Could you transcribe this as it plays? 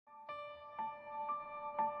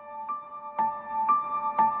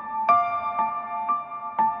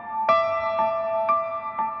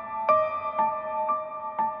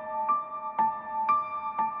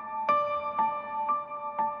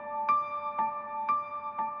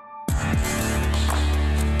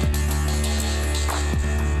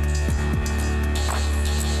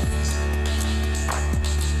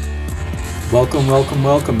Welcome, welcome,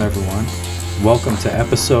 welcome everyone. Welcome to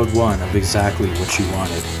episode 1 of Exactly What You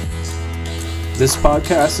Wanted. This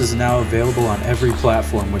podcast is now available on every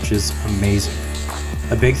platform, which is amazing.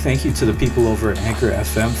 A big thank you to the people over at Anchor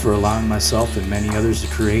FM for allowing myself and many others to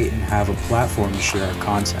create and have a platform to share our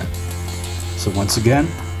content. So once again,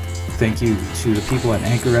 thank you to the people at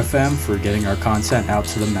Anchor FM for getting our content out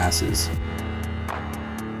to the masses.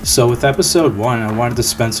 So with episode 1, I wanted to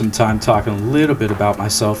spend some time talking a little bit about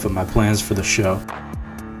myself and my plans for the show.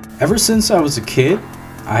 Ever since I was a kid,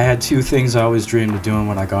 I had two things I always dreamed of doing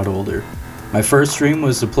when I got older. My first dream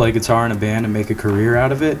was to play guitar in a band and make a career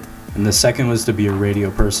out of it, and the second was to be a radio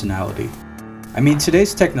personality. I mean,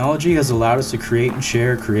 today's technology has allowed us to create and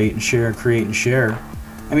share.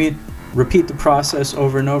 Repeat the process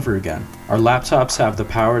over and over again. Our laptops have the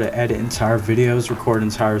power to edit entire videos, record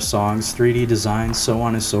entire songs, 3D design, so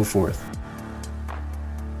on and so forth.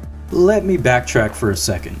 Let me backtrack for a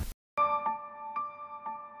second.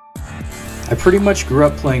 I pretty much grew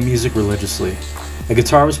up playing music religiously. A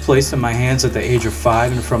guitar was placed in my hands at the age of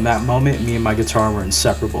 5, and from that moment, me and my guitar were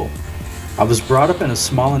inseparable. I was brought up in a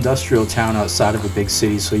small industrial town outside of a big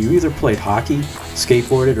city, so you either played hockey,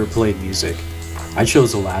 skateboarded, or played music. I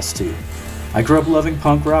chose the last two. I grew up loving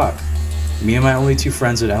punk rock. Me and my only two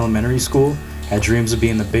friends at elementary school had dreams of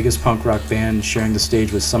being the biggest punk rock band and sharing the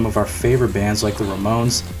stage with some of our favorite bands like the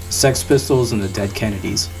Ramones, the Sex Pistols, and the Dead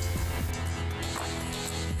Kennedys.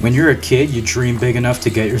 When you're a kid, you dream big enough to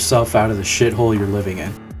get yourself out of the shithole you're living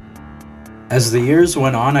in. As the years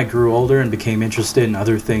went on, I grew older and became interested in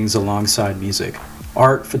other things alongside music: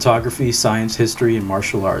 art, photography, science, history, and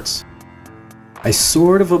martial arts. I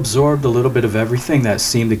sort of absorbed a little bit of everything that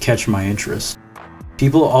seemed to catch my interest.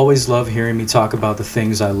 People always love hearing me talk about the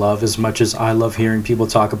things I love as much as I love hearing people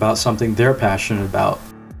talk about something they're passionate about.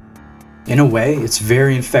 In a way, it's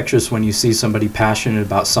very infectious when you see somebody passionate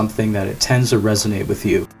about something that it tends to resonate with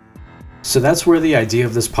you. So that's where the idea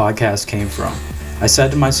of this podcast came from. I said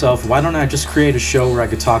to myself, why don't I just create a show where I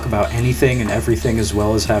could talk about anything and everything, as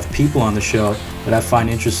well as have people on the show that I find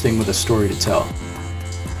interesting with a story to tell.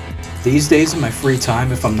 These days in my free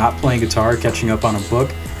time, if I'm not playing guitar or catching up on a book,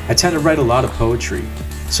 I tend to write a lot of poetry,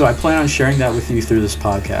 so I plan on sharing that with you through this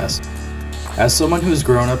podcast. As someone who's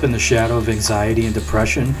grown up in the shadow of anxiety and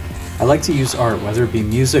depression, I like to use art, whether it be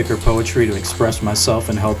music or poetry, to express myself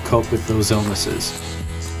and help cope with those illnesses.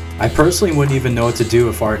 I personally wouldn't even know what to do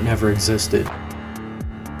if art never existed.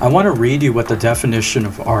 I want to read you what the definition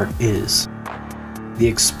of art is: the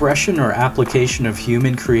expression or application of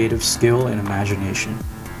human creative skill and imagination,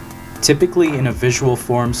 typically in a visual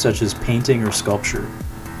form such as painting or sculpture,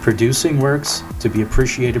 producing works to be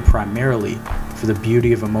appreciated primarily for the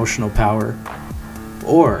beauty of emotional power,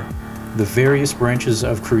 or the various branches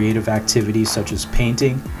of creative activity such as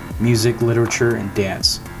painting, music, literature, and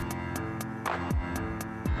dance.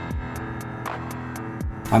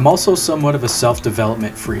 I'm also somewhat of a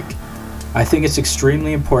self-development freak. I think it's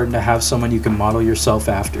extremely important to have someone you can model yourself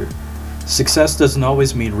after. Success doesn't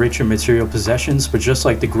always mean rich in material possessions, but just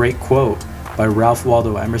like the great quote by Ralph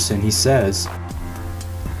Waldo Emerson, he says,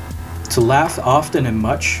 "To laugh often and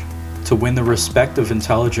much, to win the respect of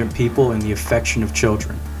intelligent people and the affection of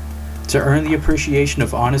children, to earn the appreciation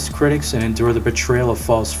of honest critics and endure the betrayal of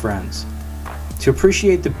false friends, to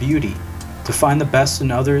appreciate the beauty, to find the best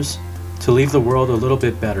in others, to leave the world a little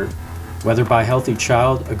bit better, whether by a healthy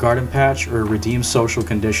child, a garden patch, or a redeemed social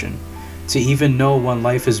condition, to even know one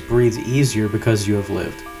life is breathed easier because you have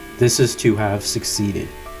lived. This is to have succeeded."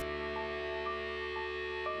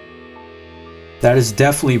 That is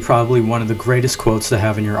definitely probably one of the greatest quotes to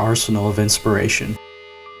have in your arsenal of inspiration.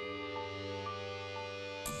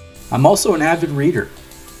 I'm also an avid reader.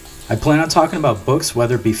 I plan on talking about books,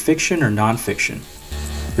 whether it be fiction or nonfiction.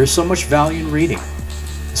 There's so much value in reading,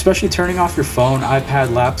 especially turning off your phone,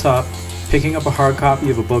 iPad, laptop, picking up a hard copy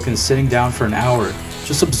of a book and sitting down for an hour,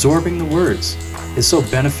 just absorbing the words. It's so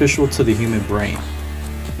beneficial to the human brain.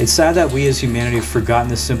 It's sad that we as humanity have forgotten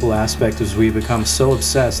this simple aspect as we become so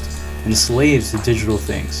obsessed and slaves to digital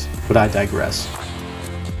things, but I digress.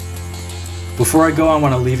 Before I go, I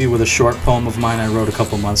want to leave you with a short poem of mine I wrote a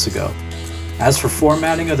couple months ago. As for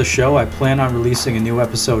formatting of the show, I plan on releasing a new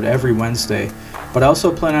episode every Wednesday, but I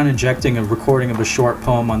also plan on injecting a recording of a short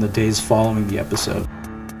poem on the days following the episode.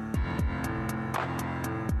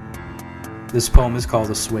 This poem is called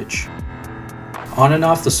 "A Switch." On and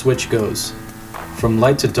off the switch goes, from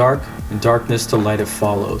light to dark, and darkness to light it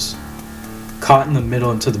follows, caught in the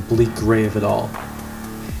middle into the bleak gray of it all.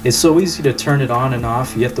 It's so easy to turn it on and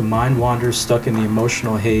off, yet the mind wanders stuck in the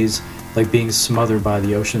emotional haze like being smothered by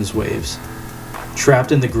the ocean's waves,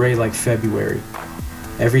 trapped in the gray like February,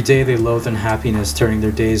 Every day they loathe unhappiness, turning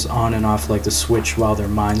their days on and off like the switch while their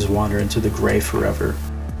minds wander into the gray forever.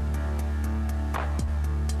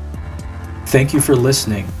 Thank you for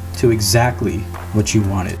listening to exactly what you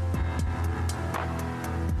wanted.